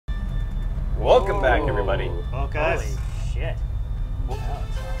Welcome back, everybody. Focus. Holy shit. Oh, That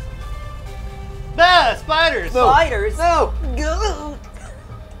looks awesome. Ah, spiders! No. Spiders? No! Go!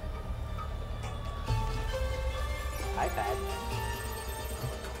 iPad.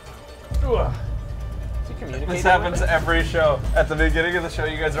 Ugh. This happens every show. At the beginning of the show,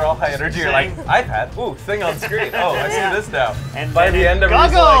 you guys are all high energy. You're like, iPad, ooh, thing on screen. Oh, I see this now. And by the end,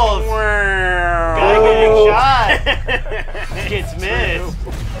 everybody's goggles! like, Guy getting shot! Gets missed.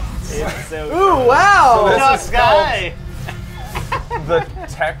 It's so Ooh, wow! So Tough guy! the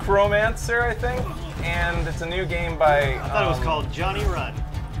Technomancer, I think, and it's a new game by. I thought it was called Johnny Run.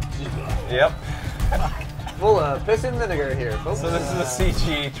 Yep. Full of piss and vinegar here, folks. So this is a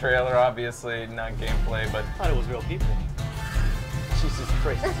CG trailer, obviously, not gameplay, but I thought it was real people. Jesus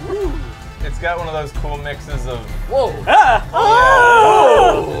Christ. it's got one of those cool mixes of. Whoa! Ah!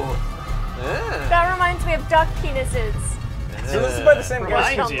 Oh! Yeah. That reminds me of duck penises. So this is by the same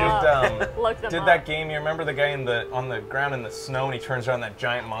guy Reminds who you. Look them did up. that game. You remember the guy on the ground in the snow, and he turns around, that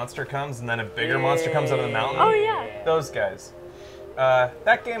giant monster comes, and then a bigger monster comes out of the mountain. Oh yeah. Those guys.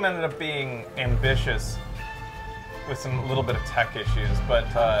 That game ended up being ambitious with some little bit of tech issues, but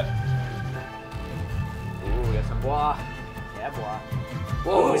Ooh, we got some bois. Yeah, boy.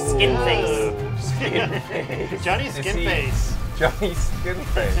 Whoa! Skin face. Skin face. Johnny's Is skin he- face. Johnny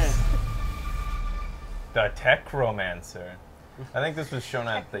Skinface. The Technomancer. I think this was shown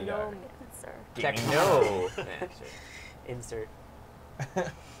at the Technomancer. Techno. Insert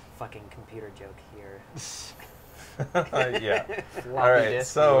fucking computer joke here. yeah. Floppy All right,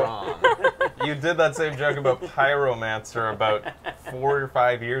 disk so ROM. you did that same joke about Pyromancer about 4 or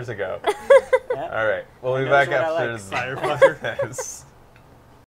 5 years ago. Yeah. All right, we'll be knows back what I after like. Firefucker. this.